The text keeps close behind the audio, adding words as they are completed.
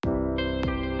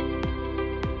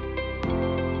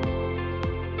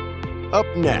Up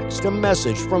next, a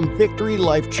message from Victory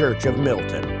Life Church of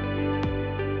Milton.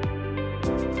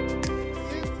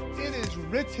 It is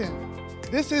written.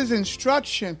 This is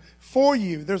instruction for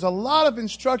you. There's a lot of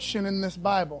instruction in this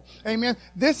Bible. Amen.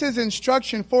 This is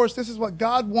instruction for us. This is what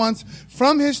God wants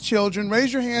from His children.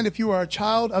 Raise your hand if you are a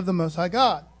child of the Most High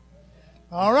God.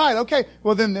 All right. Okay.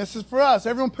 Well, then this is for us.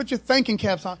 Everyone put your thinking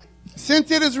caps on. Since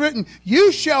it is written,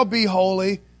 you shall be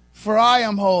holy, for I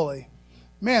am holy.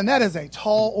 Man, that is a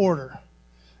tall order.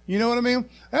 You know what I mean?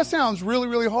 That sounds really,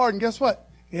 really hard. And guess what?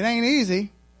 It ain't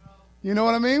easy. You know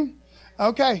what I mean?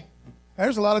 Okay.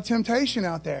 There's a lot of temptation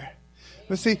out there.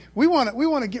 But see, we want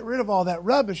to get rid of all that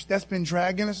rubbish that's been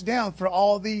dragging us down for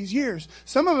all these years.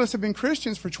 Some of us have been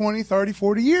Christians for 20, 30,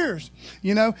 40 years,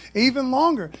 even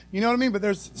longer. You know what I mean? But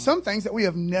there's some things that we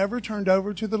have never turned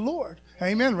over to the Lord.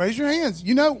 Amen. Raise your hands.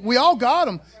 We all got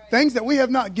them. Things that we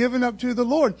have not given up to the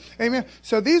Lord. Amen.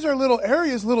 So these are little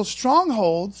areas, little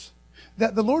strongholds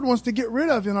that the Lord wants to get rid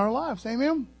of in our lives. Amen.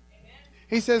 Amen.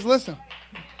 He says, listen,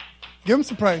 give Him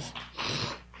some praise.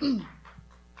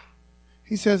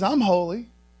 He says, I'm holy.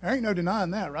 There ain't no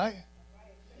denying that, right?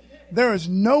 There is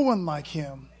no one like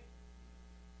Him.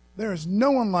 There is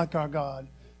no one like our God.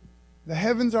 The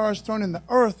heavens are His throne and the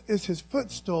earth is His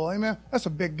footstool. Amen. That's a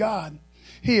big God.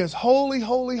 He is holy,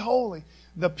 holy, holy.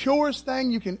 The purest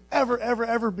thing you can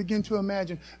ever begin to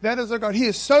imagine. That is our God. He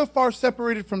is so far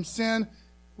separated from sin,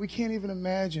 we can't even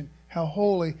imagine how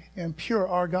holy and pure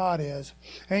our God is.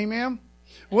 Amen.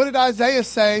 What did Isaiah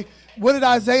say? What did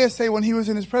Isaiah say when he was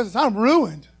in His presence? I'm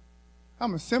ruined.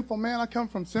 I'm a sinful man. I come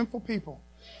from sinful people.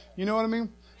 You know what I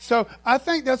mean? So I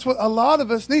think that's what a lot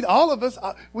of us need. All of us,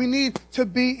 we need to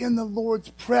be in the Lord's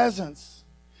presence.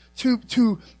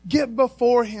 To get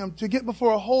before Him, to get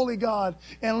before a holy God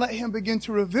and let Him begin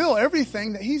to reveal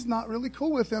everything that He's not really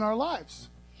cool with in our lives.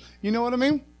 You know what I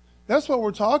mean? That's what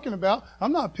we're talking about.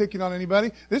 I'm not picking on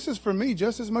anybody. This is for me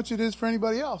just as much as it is for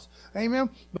anybody else. Amen?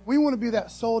 But we want to be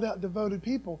that sold out, devoted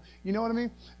people. You know what I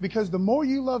mean? Because the more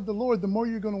you love the Lord, the more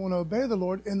you're going to want to obey the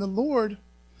Lord. And the Lord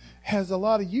has a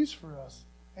lot of use for us.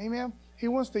 Amen? He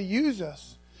wants to use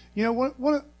us.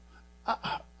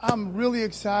 I'm really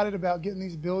excited about getting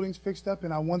these buildings fixed up,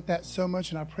 and I want that so much,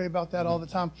 and I pray about that all the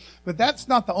time. But that's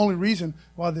not the only reason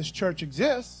why this church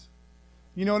exists.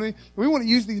 You know what I mean? We want to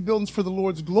use these buildings for the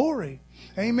Lord's glory.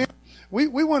 Amen. We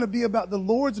want to be about the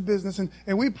Lord's business, and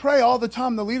we pray all the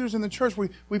time, the leaders in the church,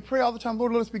 we pray all the time,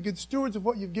 Lord, let us be good stewards of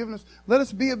what You've given us. Let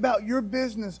us be about Your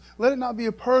business. Let it not be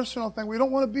a personal thing. We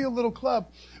don't want to be a little club.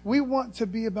 We want to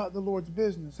be about the Lord's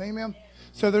business. Amen.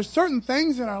 So there's certain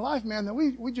things in our life, man, that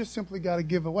we just simply got to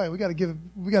give away. We got to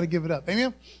give it up.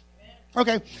 Amen?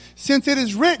 Okay. Since it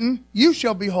is written, you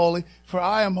shall be holy, for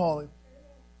I am holy.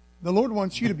 The Lord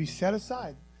wants you to be set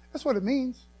aside. That's what it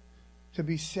means, to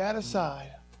be set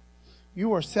aside.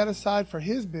 You are set aside for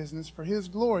His business, for His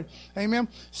glory. Amen?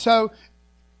 So,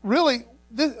 really,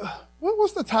 what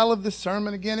was the title of this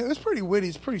sermon again? It was pretty witty.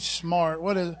 It's pretty smart.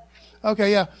 What is it?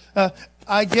 Okay, yeah.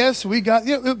 I guess we got,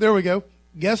 there we go.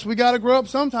 Guess we got to grow up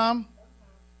sometime.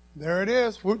 There it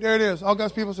is. Whoop, there it is. All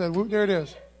God's people said, whoop, there it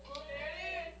is.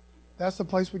 That's the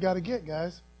place we got to get,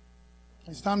 guys.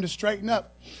 It's time to straighten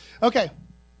up. Okay.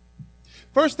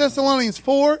 1 Thessalonians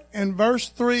 4 and verse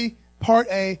 3, part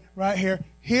A, right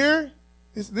here.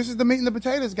 This is the meat and the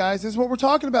potatoes, guys. This is what we're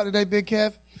talking about today, Big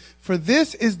Kev. For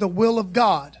this is the will of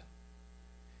God.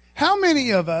 How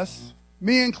many of us,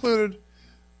 me included,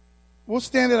 we'll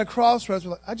stand at a crossroads.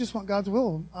 We're like, I just want God's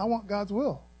will. I want God's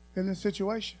will in this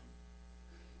situation.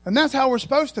 And that's how we're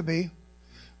supposed to be.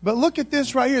 But look at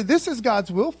this right here. This is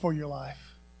God's will for your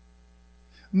life.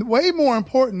 Way more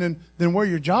important than where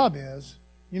your job is.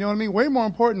 You know what I mean? Way more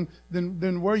important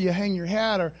than where you hang your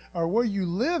hat or where you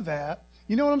live at.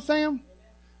 You know what I'm saying?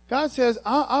 God says,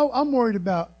 I'm worried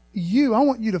about you. I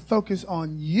want you to focus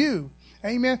on you.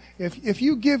 Amen. If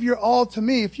you give your all to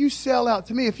me, if you sell out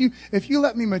to me, if you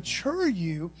let me mature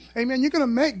you, amen, you're going to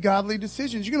make godly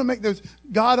decisions. You're going to make those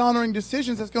God-honoring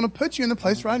decisions that's going to put you in the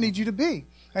place where I need you to be.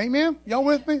 Amen. Y'all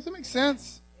with me? Does that make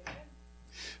sense?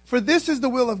 For this is the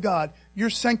will of God, your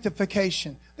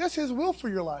sanctification. That's His will for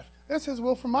your life. That's His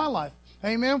will for my life.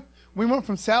 Amen. We went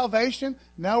from salvation,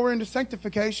 now we're into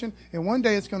sanctification, and one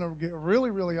day it's going to get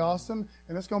really, really awesome,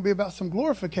 and it's going to be about some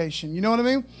glorification. You know what I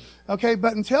mean? Okay,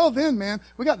 but until then, man,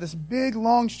 we got this big,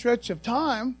 long stretch of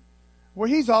time where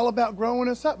He's all about growing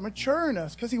us up, maturing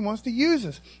us, because He wants to use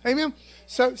us. Amen?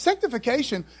 So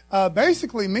sanctification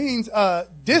basically means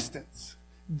distance.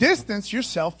 Distance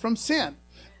yourself from sin.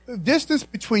 Distance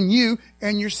between you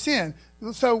and your sin.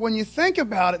 So when you think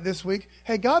about it this week,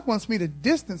 hey, God wants me to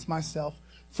distance myself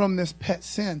from this pet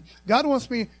sin. God wants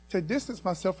me to distance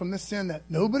myself from this sin that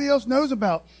nobody else knows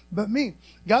about but me.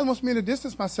 God wants me to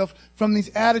distance myself from these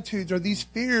attitudes or these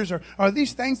fears or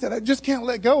these things that I just can't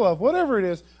let go of, whatever it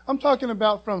is. I'm talking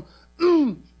about from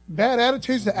bad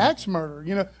attitudes to axe murder.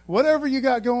 You know, whatever you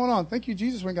got going on. Thank you,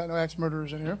 Jesus, we ain't got no axe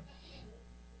murderers in here.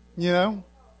 You know?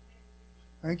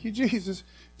 Thank you, Jesus.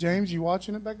 James, you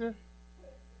watching it back there?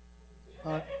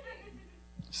 All right.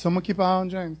 Someone keep an eye on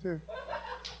James, too.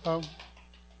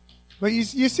 But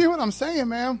you see what I'm saying,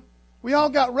 man? We all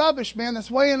got rubbish, man,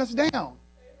 that's weighing us down.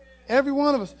 Every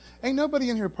one of us. Ain't nobody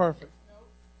in here perfect.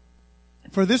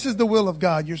 For this is the will of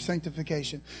God, your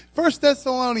sanctification. 1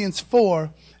 Thessalonians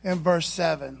 4 and verse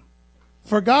 7.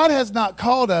 For God has not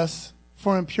called us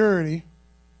for impurity.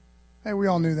 Hey, we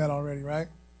all knew that already, right?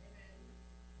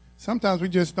 Sometimes we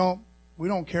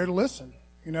don't care to listen,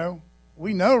 you know.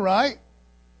 We know, right?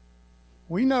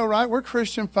 We know, right? We're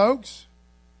Christian folks.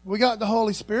 We got the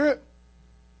Holy Spirit.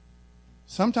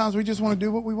 Sometimes we just want to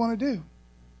do what we want to do.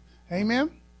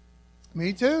 Amen?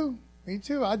 Me too. Me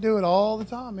too. I do it all the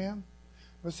time, man.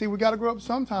 But see, we got to grow up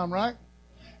sometime, right?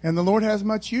 And the Lord has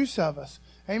much use of us.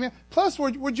 Amen. Plus,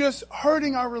 we're just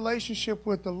hurting our relationship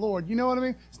with the Lord. You know what I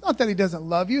mean? It's not that He doesn't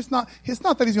love you. It's not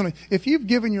that He's going to, if you've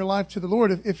given your life to the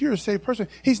Lord, if you're a saved person,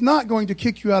 He's not going to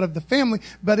kick you out of the family.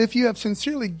 But if you have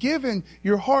sincerely given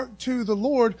your heart to the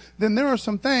Lord, then there are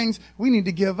some things we need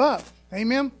to give up.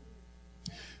 Amen.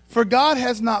 For God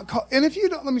has not called, and if you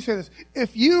don't, let me say this,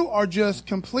 if you are just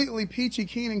completely peachy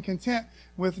keen and content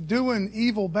with doing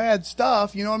evil, bad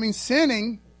stuff, you know what I mean,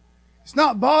 sinning, it's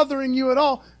not bothering you at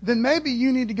all, then maybe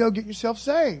you need to go get yourself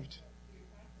saved.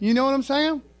 You know what I'm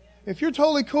saying? If you're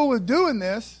totally cool with doing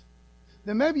this,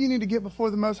 then maybe you need to get before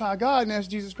the Most High God and ask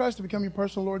Jesus Christ to become your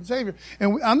personal Lord and Savior.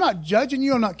 And I'm not judging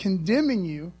you. I'm not condemning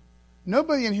you.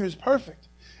 Nobody in here is perfect.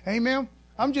 Amen?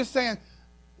 I'm just saying,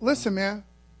 listen, man.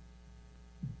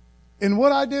 In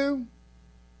what I do,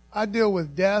 I deal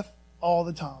with death all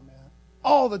the time, man.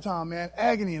 All the time, man.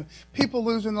 Agony and people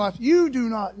losing their life. You do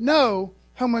not know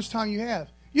how much time you have.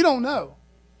 You don't know.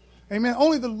 Amen.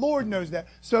 Only the Lord knows that.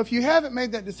 So if you haven't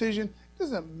made that decision, it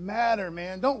doesn't matter,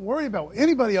 man. Don't worry about what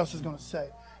anybody else is going to say.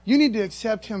 You need to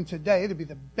accept Him today. It'll be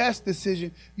the best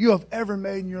decision you have ever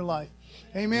made in your life.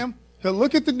 Amen. So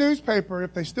look at the newspaper.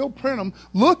 If they still print them,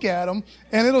 look at them,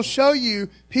 and it'll show you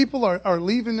people are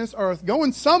leaving this earth,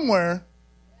 going somewhere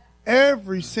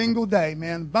every single day,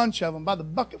 man. A bunch of them by the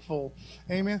bucketful.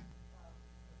 Amen.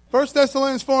 1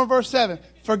 Thessalonians 4 and verse 7.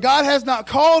 For God has not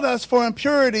called us for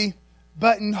impurity,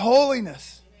 but in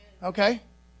holiness. Okay?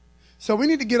 So we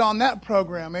need to get on that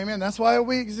program. Amen. That's why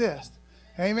we exist.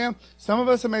 Amen. Some of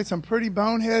us have made some pretty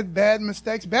bonehead, bad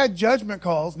mistakes, bad judgment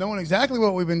calls, knowing exactly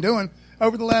what we've been doing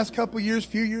over the last couple of years,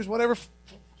 few years, whatever,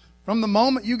 from the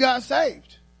moment you got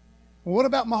saved. Well, what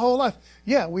about my whole life?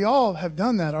 Yeah, we all have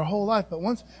done that our whole life. But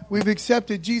once we've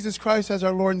accepted Jesus Christ as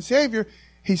our Lord and Savior,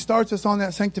 He starts us on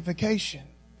that sanctification.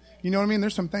 You know what I mean?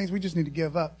 There's some things we just need to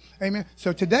give up. Amen.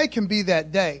 So today can be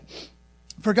that day.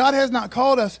 For God has not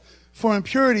called us for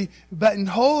impurity, but in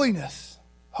holiness.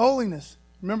 Holiness.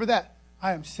 Remember that.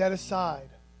 I am set aside.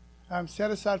 I am set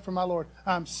aside for my Lord.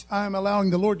 I am allowing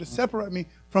the Lord to separate me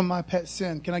from my pet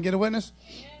sin. Can I get a witness?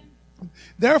 Amen.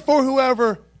 Therefore,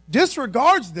 whoever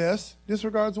disregards this,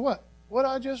 disregards what? What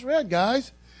I just read,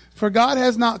 guys. For God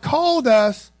has not called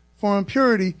us for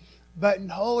impurity, but in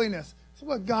holiness. That's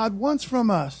what God wants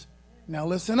from us. Now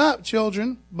listen up,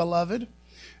 children, beloved.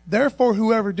 Therefore,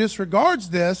 whoever disregards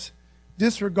this,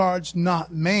 disregards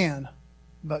not man,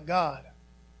 but God.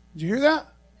 Did you hear that?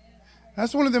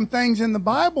 That's one of them things in the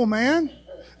Bible, man.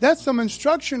 That's some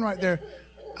instruction right there.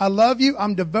 I love you.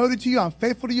 I'm devoted to you. I'm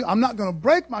faithful to you. I'm not going to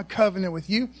break my covenant with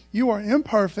you. You are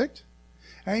imperfect.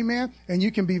 Amen. And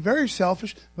you can be very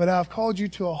selfish, but I've called you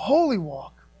to a holy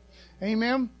walk.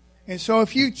 Amen. And so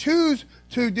if you choose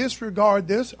to disregard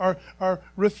this or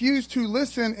refuse to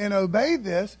listen and obey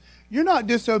this, you're not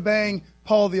disobeying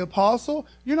Paul the Apostle.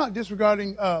 You're not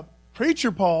disregarding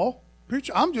Preacher Paul.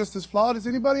 I'm just as flawed as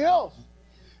anybody else.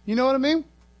 You know what I mean?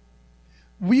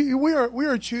 We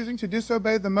are choosing to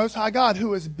disobey the Most High God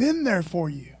who has been there for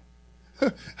you,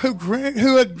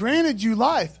 who had granted you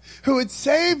life, who had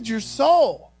saved your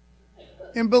soul.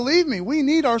 And believe me, we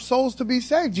need our souls to be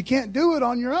saved. You can't do it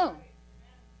on your own.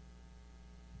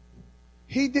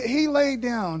 He laid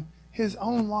down His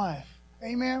own life.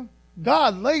 Amen?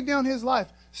 God laid down His life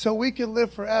so we could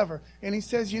live forever. And He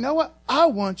says, you know what? I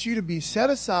want you to be set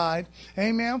aside.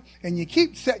 Amen? And you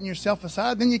keep setting yourself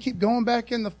aside. Then you keep going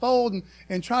back in the fold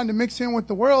and trying to mix in with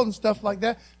the world and stuff like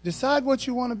that. Decide what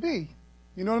you want to be.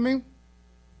 You know what I mean?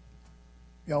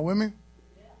 Y'all with me?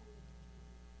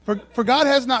 For God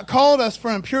has not called us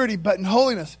for impurity, but in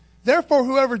holiness. Therefore,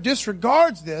 whoever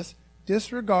disregards this,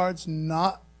 disregards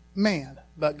not man,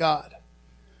 but God,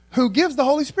 who gives the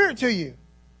Holy Spirit to you.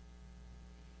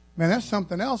 Man, that's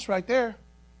something else right there.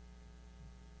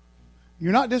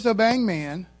 You're not disobeying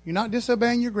man. You're not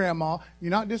disobeying your grandma.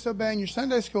 You're not disobeying your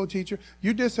Sunday school teacher.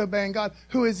 You're disobeying God,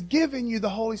 who has given you the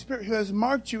Holy Spirit, who has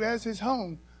marked you as his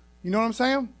home. You know what I'm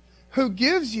saying? Who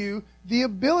gives you the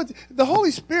ability. The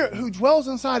Holy Spirit, who dwells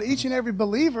inside each and every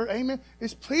believer, amen,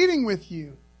 is pleading with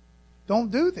you.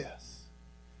 Don't do this.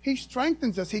 He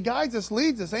strengthens us. He guides us,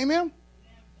 leads us. Amen?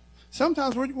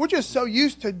 Sometimes we're just so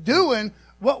used to doing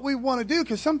what we want to do,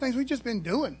 because some things we've just been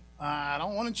doing. I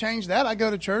don't want to change that. I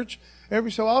go to church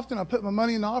every so often. I put my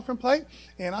money in the offering plate,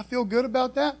 and I feel good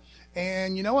about that.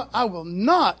 And you know what?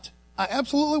 I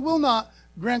absolutely will not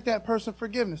grant that person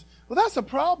forgiveness. Well, that's a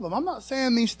problem. I'm not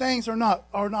saying these things are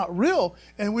not real,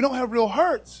 and we don't have real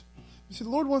hurts. You see, the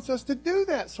Lord wants us to do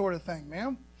that sort of thing,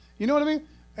 man. You know what I mean?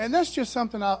 And that's just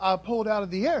something I pulled out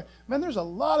of the air. Man, there's a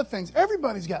lot of things.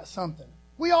 Everybody's got something.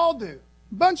 We all do.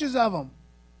 Bunches of them.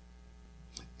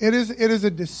 It is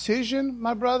a decision,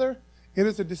 my brother. It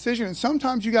is a decision. And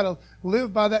sometimes you got to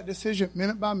live by that decision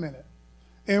minute by minute.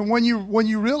 And when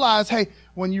you realize, hey,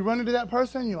 when you run into that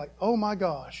person, you're like, oh my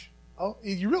gosh. Oh,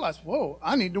 you realize, whoa,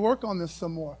 I need to work on this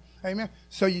some more. Amen.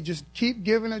 So you just keep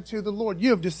giving it to the Lord. You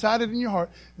have decided in your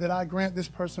heart that I grant this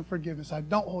person forgiveness. I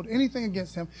don't hold anything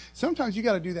against him. Sometimes you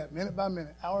got to do that minute by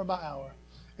minute, hour by hour.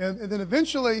 And then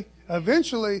eventually,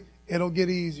 it'll get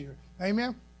easier.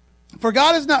 Amen. For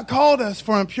God has not called us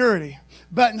for impurity,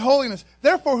 but in holiness.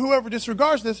 Therefore, whoever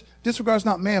disregards this, disregards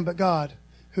not man, but God,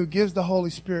 who gives the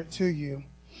Holy Spirit to you.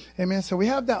 Amen. So we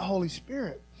have that Holy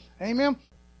Spirit. Amen.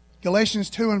 Galatians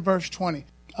 2 and verse 20.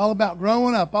 All about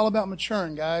growing up, all about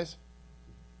maturing, guys.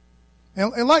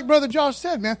 And like Brother Josh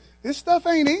said, man, this stuff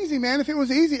ain't easy, man. If it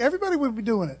was easy, everybody would be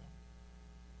doing it.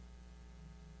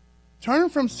 Turning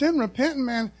from sin, repenting,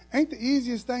 man, ain't the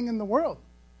easiest thing in the world.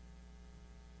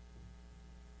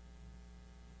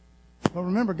 But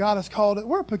remember, God has called it.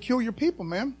 We're a peculiar people,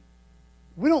 man.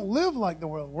 We don't live like the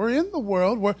world. We're in the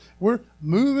world. We're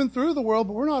moving through the world,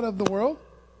 but we're not of the world.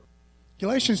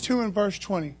 Galatians 2 and verse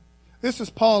 20. This is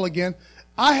Paul again.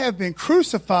 I have been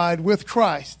crucified with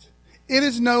Christ. It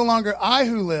is no longer I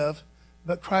who live,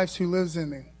 but Christ who lives in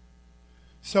me.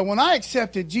 So when I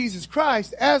accepted Jesus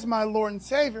Christ as my Lord and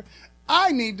Savior,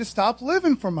 I need to stop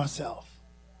living for myself.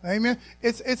 Amen.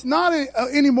 It's not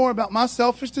anymore about my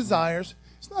selfish desires.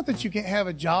 It's not that you can't have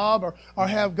a job or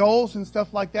have goals and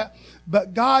stuff like that,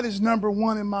 but God is number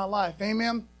one in my life.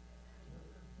 Amen.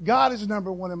 God is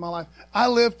number one in my life. I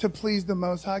live to please the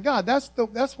Most High God. That's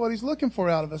what He's looking for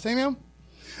out of us. Amen.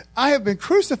 I have been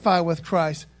crucified with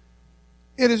Christ.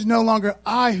 It is no longer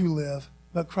I who live,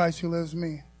 but Christ who lives in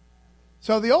me.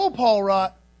 So the old Paul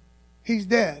rot, he's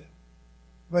dead,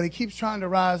 but he keeps trying to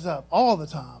rise up all the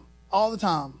time. All the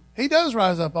time. He does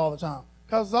rise up all the time,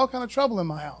 because there's all kind of trouble in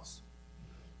my house.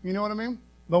 You know what I mean?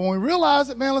 But when we realize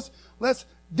it, man, let's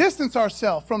distance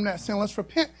ourselves from that sin. Let's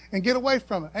repent and get away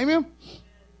from it. Amen?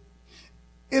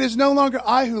 It is no longer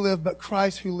I who live, but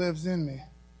Christ who lives in me.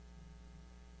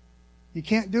 You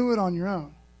can't do it on your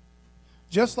own.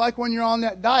 Just like when you're on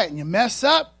that diet and you mess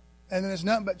up, and then it's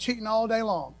nothing but cheating all day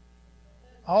long.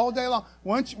 All day long.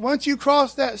 Once you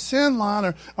cross that sin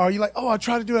line, or you're like, oh, I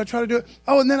try to do it.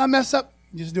 Oh, and then I mess up.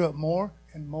 You just do it more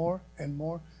and more and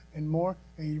more and more.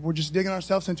 And we're just digging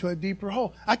ourselves into a deeper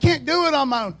hole. I can't do it on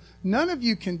my own. None of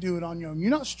you can do it on your own. You're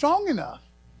not strong enough.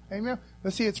 Amen.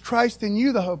 But see, it's Christ in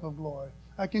you, the hope of glory.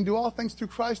 I can do all things through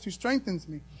Christ who strengthens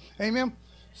me. Amen.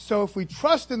 So if we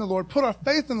trust in the Lord, put our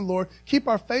faith in the Lord, keep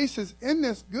our faces in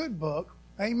this good book,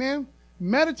 amen,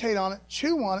 meditate on it,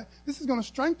 chew on it, this is going to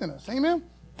strengthen us. Amen.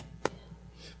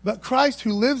 But Christ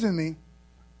who lives in me,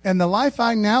 and the life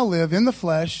I now live in the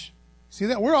flesh, see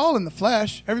that? We're all in the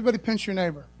flesh. Everybody pinch your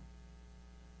neighbor.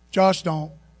 Josh,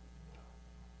 don't.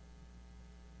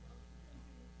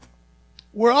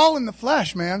 We're all in the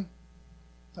flesh, man.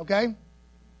 Okay?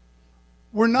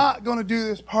 We're not going to do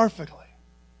this perfectly.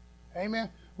 Amen?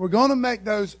 We're going to make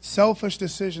those selfish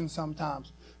decisions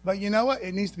sometimes. But you know what?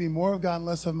 It needs to be more of God and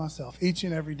less of myself each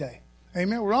and every day.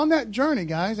 Amen? We're on that journey,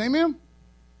 guys. Amen?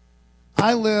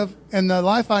 I live, and the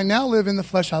life I now live in the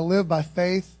flesh, I live by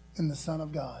faith in the Son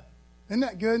of God. Isn't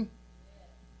that good?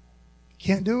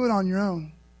 Can't do it on your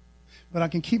own. But I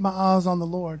can keep my eyes on the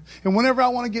Lord. And whenever I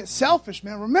want to get selfish,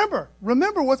 man, remember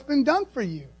what's been done for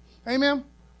you. Amen?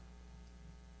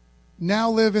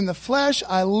 Now live in the flesh.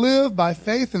 I live by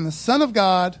faith in the Son of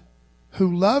God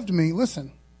who loved me.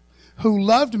 Listen. Who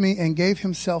loved me and gave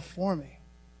himself for me.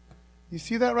 You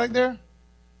see that right there?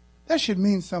 That should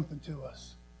mean something to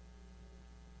us.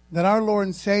 that our Lord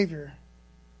and Savior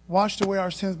washed away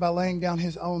our sins by laying down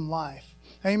his own life.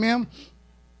 Amen?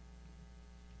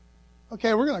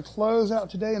 Okay, we're going to close out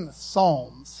today in the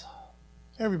Psalms.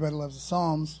 Everybody loves the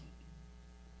Psalms.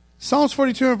 Psalms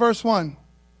 42 and verse 1.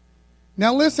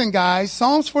 Now listen, guys.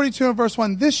 Psalms 42 and verse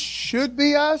 1. This should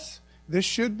be us. This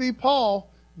should be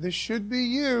Paul. This should be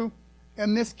you.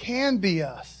 And this can be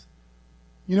us.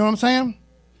 You know what I'm saying?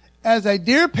 As a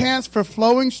deer pants for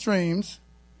flowing streams,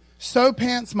 so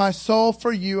pants my soul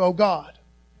for you, O God.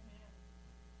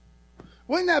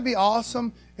 Wouldn't that be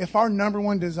awesome if our number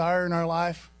one desire in our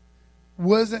life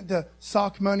wasn't to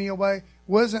sock money away,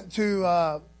 wasn't to,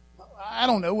 I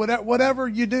don't know, whatever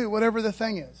you do, whatever the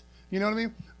thing is. You know what I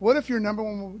mean? What if your number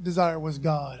one desire was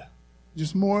God?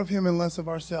 Just more of him and less of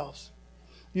ourselves.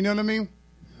 You know what I mean?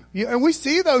 Yeah, and we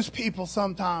see those people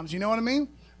sometimes, you know what I mean?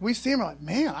 We see them like,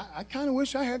 man, I kind of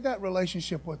wish I had that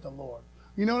relationship with the Lord.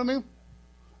 You know what I mean?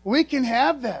 We can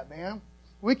have that, man.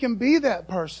 We can be that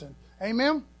person.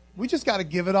 Amen? We just got to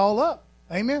give it all up.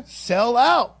 Amen? Sell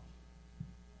out.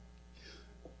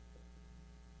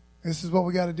 This is what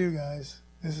we got to do, guys.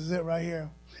 This is it right here.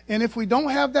 And if we don't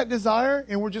have that desire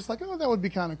and we're just like, oh, that would be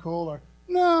kind of cool, or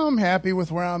no, I'm happy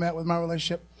with where I'm at with my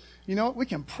relationship, you know what? We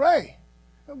can pray.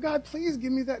 Oh, God, please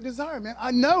give me that desire, man.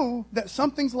 I know that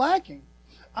something's lacking.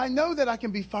 I know that I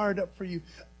can be fired up for you.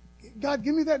 God,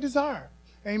 give me that desire.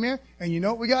 Amen. And you know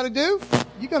what we got to do?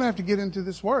 You're going to have to get into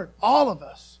this word. All of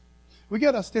us. We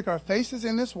got to stick our faces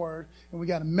in this word, and we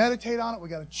got to meditate on it. We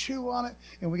got to chew on it,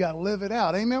 and we got to live it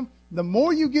out. Amen. The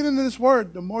more you get into this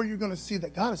word, the more you're going to see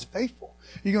that God is faithful.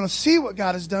 You're going to see what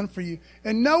God has done for you.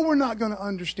 And no, we're not going to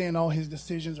understand all his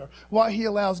decisions or why he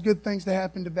allows good things to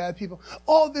happen to bad people.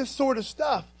 All this sort of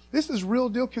stuff. This is real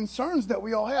deal concerns that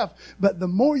we all have. But the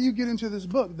more you get into this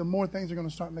book, the more things are going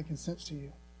to start making sense to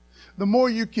you. The more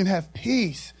you can have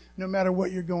peace no matter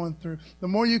what you're going through. The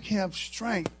more you can have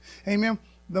strength. Amen.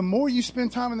 The more you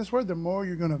spend time in this word, the more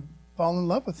you're going to fall in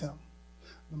love with him.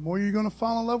 The more you're going to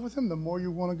fall in love with him, the more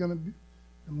you're going to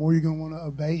want to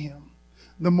obey him.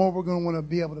 The more we're going to want to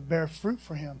be able to bear fruit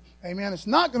for him. Amen. It's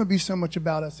not going to be so much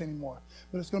about us anymore,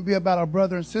 but it's going to be about our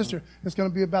brother and sister. It's going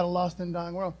to be about a lost and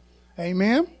dying world.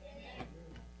 Amen.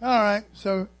 All right.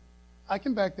 So I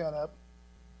can back that up.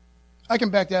 I can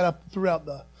back that up throughout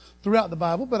the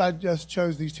Bible, but I just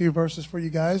chose these two verses for you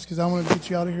guys because I want to get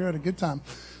you out of here at a good time.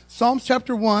 Psalms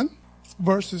chapter 1,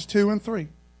 verses 2 and 3.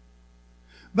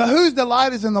 But whose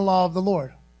delight is in the law of the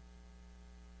Lord?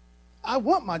 I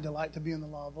want my delight to be in the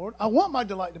law of the Lord. I want my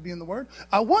delight to be in the Word.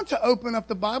 I want to open up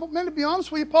the Bible. Man, to be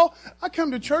honest with you, Paul, I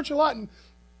come to church a lot, and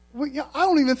I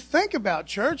don't even think about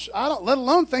church. I don't, let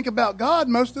alone think about God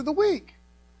most of the week.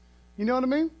 You know what I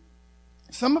mean?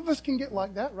 Some of us can get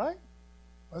like that, right?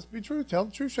 Let's be true. Tell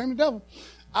the truth. Shame the devil.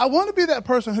 I want to be that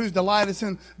person whose delight is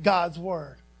in God's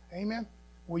Word. Amen?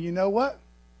 Well, you know what?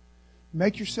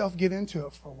 Make yourself get into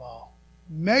it for a while.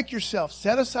 Make yourself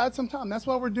set aside some time. That's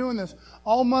why we're doing this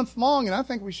all month long, and I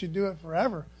think we should do it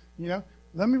forever. You know,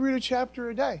 let me read a chapter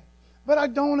a day. But I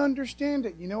don't understand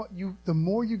it. You know what? The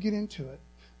more you get into it,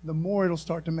 the more it'll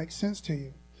start to make sense to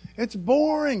you. It's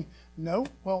boring. No,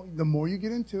 well, the more you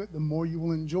get into it, the more you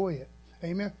will enjoy it.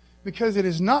 Amen. Because it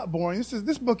is not boring.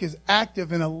 This book is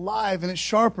active and alive, and it's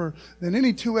sharper than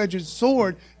any two-edged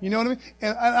sword. You know what I mean?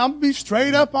 And I'll be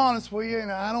straight up honest with you,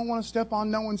 and I don't want to step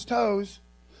on no one's toes.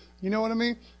 You know what I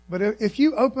mean? But if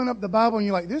you open up the Bible and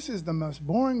you're like, this is the most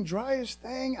boring, driest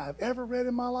thing I've ever read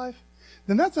in my life,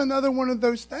 then that's another one of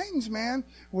those things, man,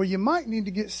 where you might need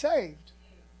to get saved.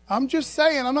 I'm just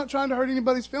saying, I'm not trying to hurt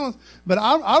anybody's feelings, but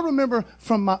I remember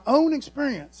from my own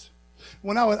experience,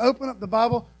 when I would open up the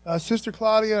Bible, Sister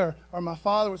Claudia or my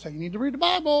father would say, you need to read the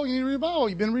Bible, you need to read the Bible.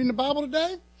 You been reading the Bible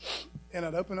today? And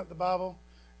I'd open up the Bible,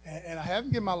 and I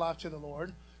haven't given my life to the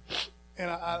Lord,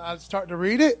 and I'd start to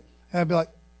read it, and I'd be like,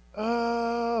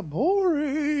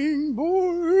 boring.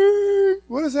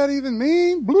 What does that even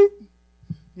mean? Bloop.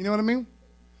 You know what I mean?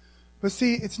 But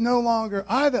see, it's no longer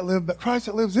I that live, but Christ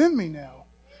that lives in me now.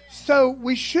 So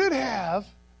we should have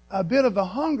a bit of a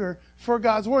hunger for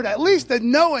God's Word. At least the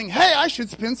knowing, hey, I should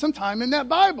spend some time in that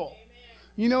Bible.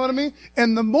 You know what I mean?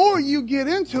 And the more you get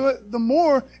into it, the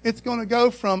more it's going to go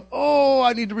from, oh,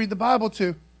 I need to read the Bible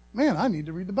to, man, I need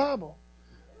to read the Bible.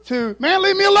 To, man,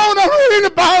 leave me alone, I'm reading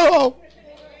the Bible.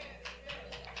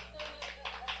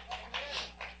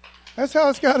 That's how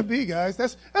it's got to be, guys.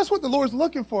 That's what the Lord's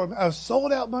looking for. A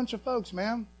sold-out bunch of folks,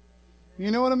 man.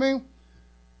 You know what I mean?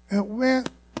 And, man,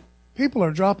 people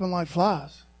are dropping like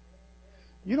flies.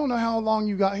 You don't know how long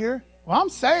you got here. Well, I'm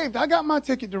saved. I got my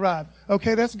ticket to ride.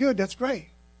 Okay, that's good. That's great.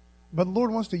 But the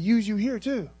Lord wants to use you here,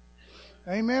 too.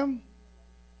 Amen?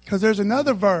 Because there's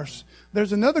another verse.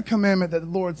 There's another commandment that the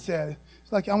Lord said.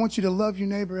 It's like, I want you to love your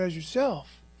neighbor as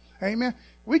yourself. Amen.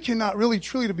 We cannot really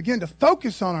truly begin to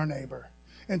focus on our neighbor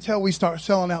until we start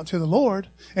selling out to the Lord.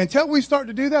 Until we start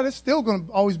to do that, it's still going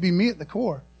to always be me at the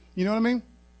core. You know what I mean?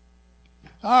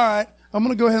 All right. I'm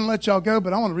going to go ahead and let y'all go,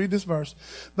 but I want to read this verse.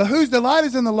 But whose delight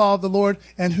is in the law of the Lord,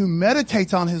 and who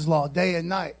meditates on his law day and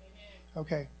night.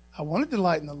 Okay. I want to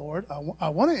delight in the Lord. I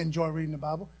want to enjoy reading the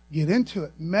Bible. Get into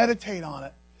it. Meditate on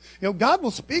it. You know, God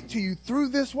will speak to you through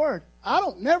this word. I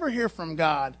don't never hear from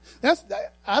God.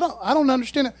 I don't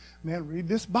understand it. Man, read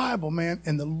this Bible, man,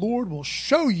 and the Lord will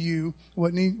show you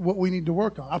what we need to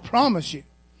work on. I promise you.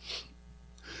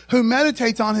 Who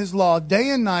meditates on his law day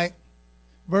and night.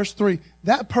 Verse 3,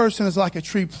 that person is like a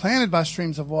tree planted by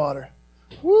streams of water.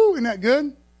 Woo, isn't that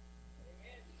good?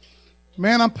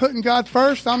 Man, I'm putting God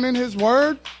first. I'm in his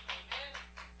word.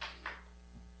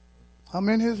 I'm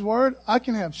in his word. I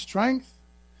can have strength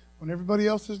when everybody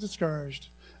else is discouraged.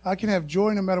 I can have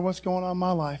joy no matter what's going on in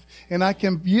my life. And I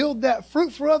can yield that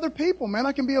fruit for other people. Man,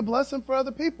 I can be a blessing for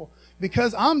other people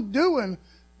because I'm doing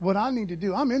what I need to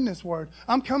do. I'm in this word.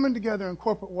 I'm coming together in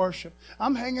corporate worship.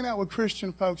 I'm hanging out with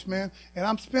Christian folks, man. And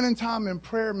I'm spending time in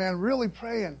prayer, man, really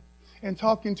praying and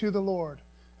talking to the Lord.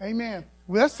 Amen.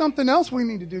 Well, that's something else we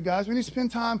need to do, guys. We need to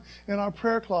spend time in our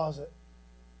prayer closet.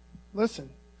 Listen,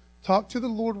 talk to the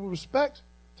Lord with respect.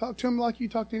 Talk to him like you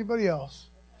talk to anybody else.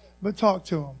 But talk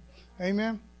to him.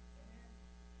 Amen.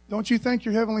 Don't you think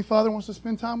your Heavenly Father wants to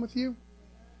spend time with you?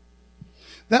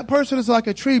 That person is like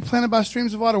a tree planted by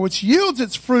streams of water, which yields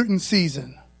its fruit in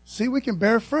season. See, we can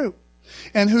bear fruit.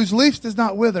 And whose leaves does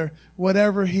not wither,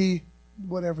 whatever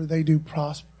they do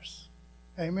prospers.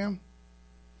 Amen.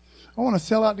 I want to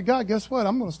sell out to God. Guess what?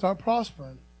 I'm going to start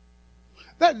prospering.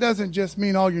 That doesn't just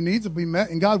mean all your needs will be met,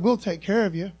 and God will take care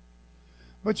of you.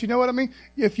 But you know what I mean?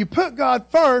 If you put God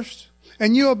first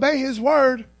and you obey his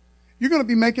word, you're going to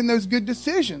be making those good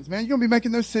decisions, man. You're going to be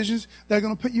making those decisions that are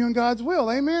going to put you in God's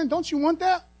will. Amen. Don't you want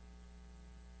that?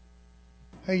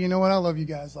 Hey, you know what? I love you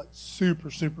guys like super,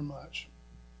 super much.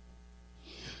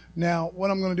 Now,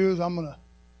 what I'm going to do is I'm going to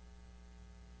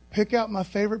pick out my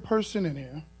favorite person in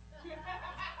here.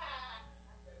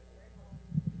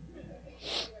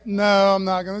 No, I'm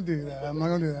not going to do that. I'm not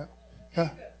going to do that. Okay.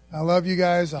 I love you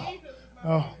guys.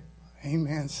 Oh,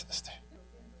 amen, sister.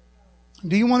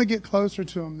 Do you want to get closer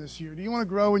to him this year? Do you want to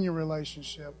grow in your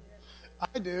relationship?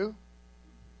 I do.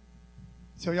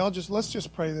 So let's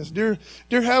just pray this. Dear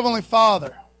Heavenly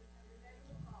Father.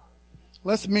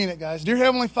 Let's mean it, guys. Dear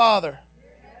Heavenly Father.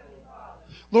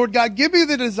 Lord God, give me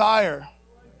the desire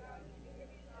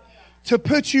to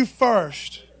put you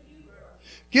first.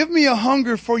 Give me a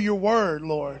hunger for your word,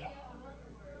 Lord.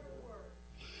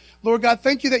 Lord God,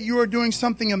 thank you that you are doing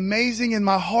something amazing in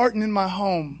my heart and in my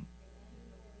home.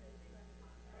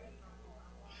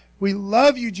 We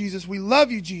love you, Jesus. We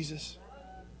love you, Jesus.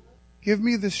 Give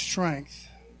me the strength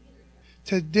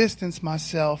to distance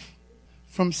myself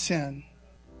from sin.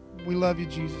 We love you,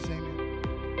 Jesus. Amen.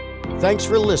 Thanks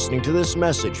for listening to this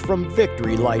message from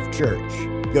Victory Life Church.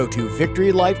 Go to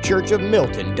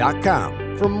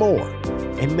victorylifechurchofmilton.com for more,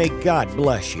 and may God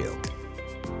bless you.